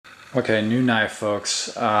Okay, new knife,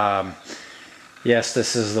 folks. Yes,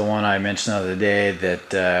 this is the one I mentioned the other day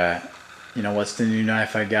that, what's the new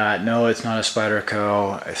knife I got? No, it's not a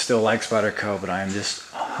Spyderco. I still like Spyderco, but I'm just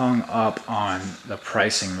hung up on the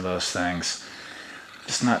pricing of those things.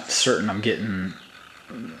 Just not certain I'm getting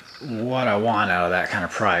what I want out of that kind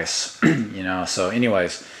of price, So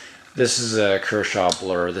anyways, this is a Kershaw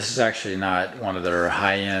Blur. This is actually not one of their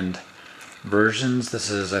high-end versions. This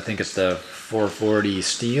is, I think it's the 440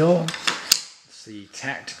 steel. It's the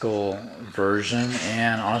tactical version,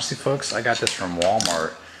 and honestly folks, I got this from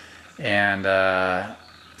Walmart, and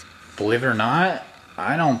believe it or not,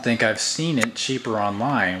 I don't think I've seen it cheaper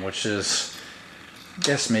online, which is, I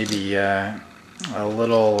guess, maybe a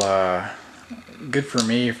little good for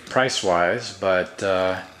me price wise, but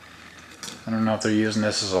I don't know if they're using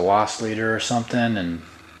this as a loss leader or something and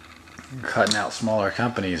cutting out smaller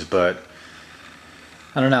companies, but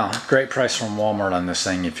I don't know. Great price from Walmart on this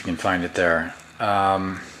thing if you can find it there.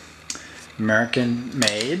 American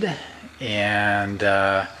made, and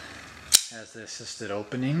has the assisted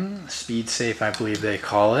opening, speed safe I believe they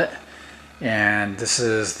call it, and this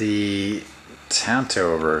is the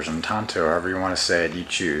Tanto version, however you want to say it, you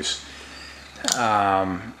choose. It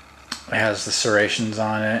has the serrations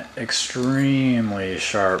on it, extremely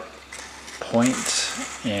sharp point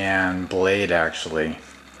and blade actually.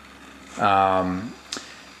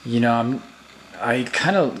 I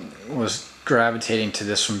kind of was gravitating to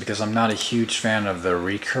this one because I'm not a huge fan of the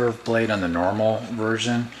recurve blade on the normal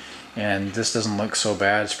version, and this doesn't look so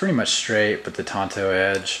bad. It's pretty much straight, but the Tanto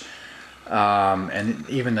edge, and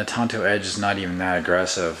even the Tanto edge is not even that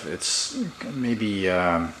aggressive. It's maybe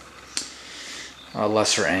a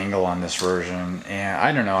lesser angle on this version, and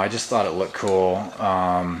I don't know, I just thought it looked cool.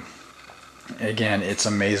 Again, it's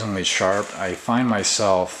amazingly sharp. I find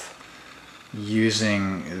myself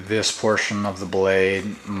using this portion of the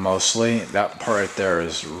blade mostly. That part right there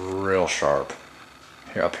is real sharp.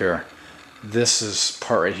 Here, up here. This is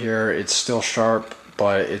part right here, it's still sharp,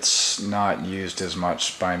 but it's not used as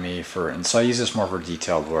much by me and so I use this more for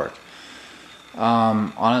detailed work.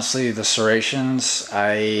 Honestly, the serrations,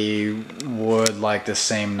 I would like the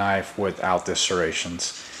same knife without the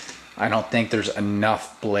serrations. I don't think there's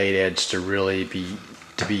enough blade edge to really be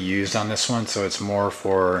used on this one, so it's more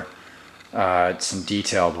for some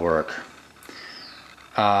detailed work.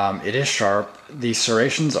 It is sharp. The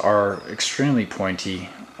serrations are extremely pointy.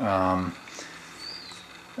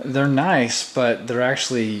 They're nice, but they're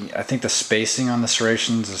actually, I think the spacing on the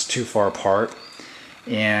serrations is too far apart,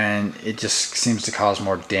 and it just seems to cause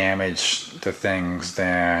more damage to things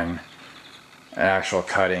than actual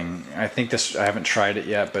cutting. I think this, I haven't tried it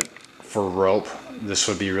yet, but for rope, this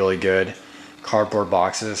would be really good. Cardboard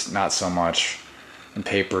boxes, not so much. And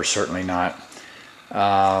paper, certainly not.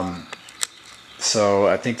 So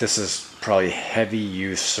I think this is probably heavy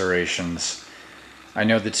use serrations. I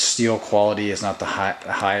know that steel quality is not the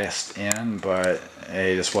highest end, but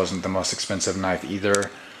hey, this wasn't the most expensive knife either.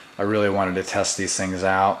 I really wanted to test these things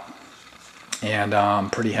out, and I'm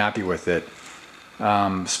pretty happy with it.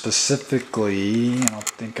 Specifically, I don't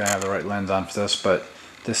think I have the right lens on for this, but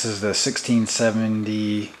this is the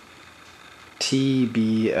 1670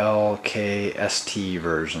 blkst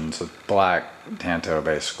version, so black Tanto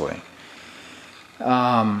basically.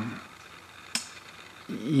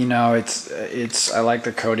 It's I like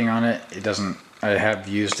the coating on it. It doesn't, I have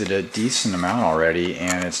used it a decent amount already,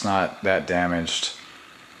 and it's not that damaged.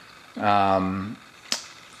 The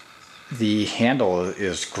handle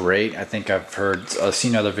is great. I think I've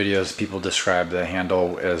seen other videos, people describe the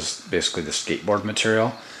handle as basically the skateboard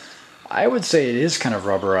material. I would say it is kind of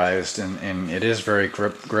rubberized, and it is very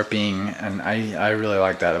gripping, and I really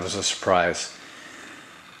like that. It was a surprise.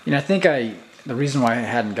 I think the reason why I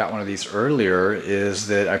hadn't got one of these earlier is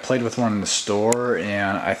that I played with one in the store,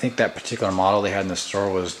 and I think that particular model they had in the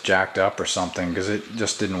store was jacked up or something, because it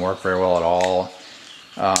just didn't work very well at all.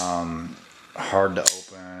 Hard to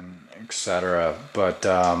open, etc. But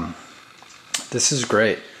this is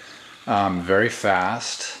great. Very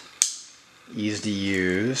fast, easy to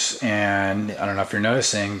use, and I don't know if you're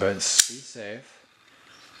noticing, but it's speed safe.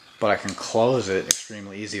 But I can close it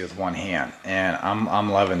extremely easy with one hand, and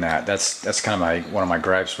I'm loving that. That's kind of one of my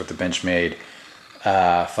gripes with the Benchmade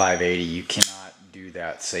 580. You cannot do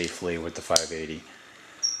that safely with the 580.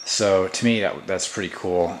 So to me, that's pretty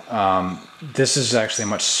cool. This is actually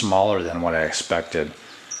much smaller than what I expected.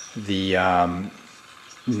 The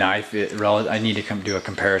knife, I need to do a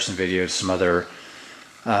comparison video to some other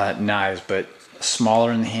knives, but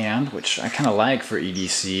smaller in the hand, which I kind of like for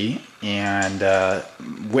EDC, and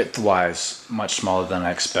width-wise, much smaller than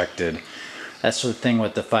I expected. That's the thing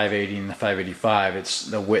with the 580 and the 585. It's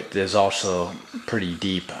the width is also pretty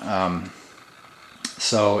deep,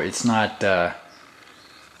 so it's not.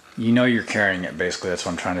 You know you're carrying it. Basically, that's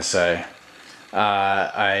what I'm trying to say.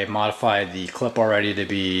 I modified the clip already to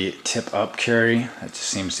be tip up carry. That just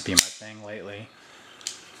seems to be my thing lately.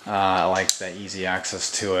 I like that easy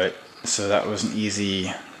access to it, so that was an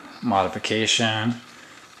easy modification.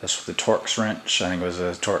 That's with the Torx wrench. I think it was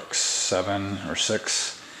a Torx 7 or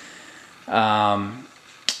 6.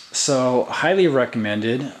 So highly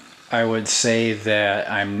recommended. I would say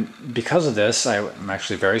that because of this, I'm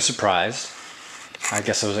actually very surprised. I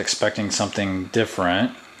guess I was expecting something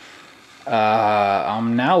different.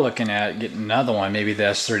 I'm now looking at getting another one, maybe the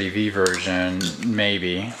S30V version,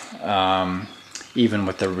 maybe, even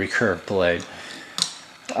with the recurved blade.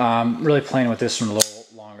 Really playing with this one a little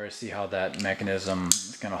longer to see how that mechanism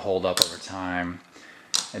is going to hold up over time,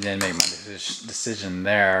 and then make my decision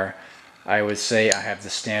there. I would say I have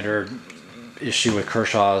the standard issue with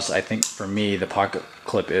Kershaw's. I think for me the pocket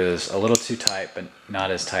clip is a little too tight, but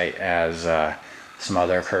not as tight as some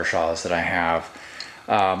other Kershaw's that I have.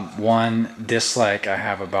 One dislike I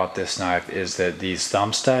have about this knife is that these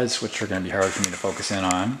thumb studs, which are going to be hard for me to focus in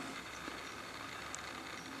on,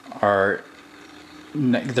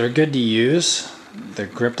 they're good to use. They're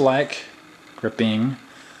gripping,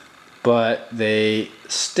 but they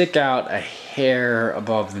stick out a hair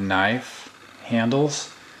above the knife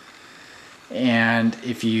handles, and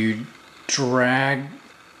if you drag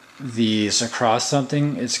these across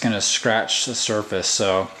something, it's going to scratch the surface.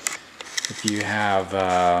 So if you have,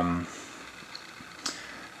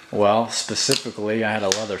 well, specifically, I had a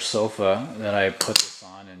leather sofa that I put this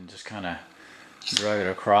on and just kind of drug it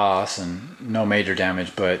across, and no major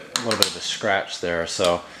damage, but a little bit of a scratch there.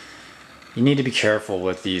 So you need to be careful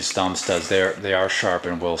with these thumb studs. They are sharp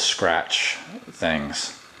and will scratch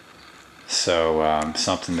things. So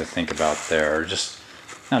something to think about there. Just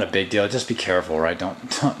not a big deal. Just be careful, right?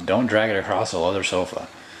 Don't drag it across a leather sofa.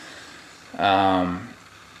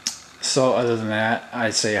 So other than that,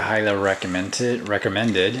 I'd say highly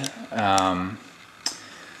recommended.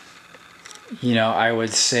 You know, I would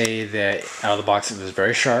say that out of the box it was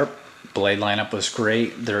very sharp. Blade lineup was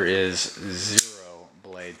great. There is zero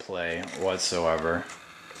blade play whatsoever.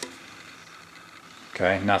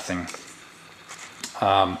 Okay, nothing.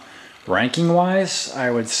 Ranking wise,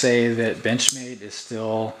 I would say that Benchmade is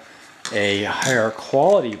still a higher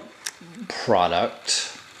quality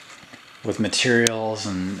product with materials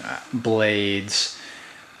and blades,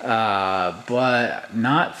 but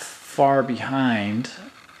not far behind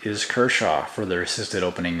is Kershaw for their assisted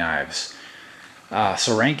opening knives.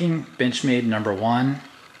 So ranking, Benchmade number 1,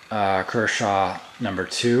 Kershaw number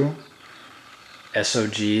 2,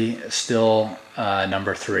 SOG still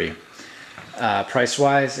number 3. Price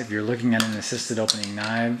wise, if you're looking at an assisted opening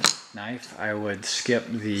knife, I would skip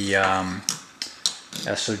the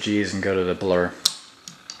SOGs and go to the Blur.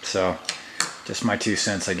 So just my 2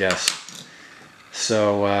 cents, I guess.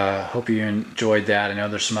 So hope you enjoyed that. I know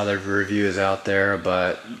there's some other reviews out there,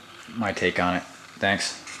 but my take on it.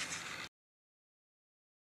 Thanks.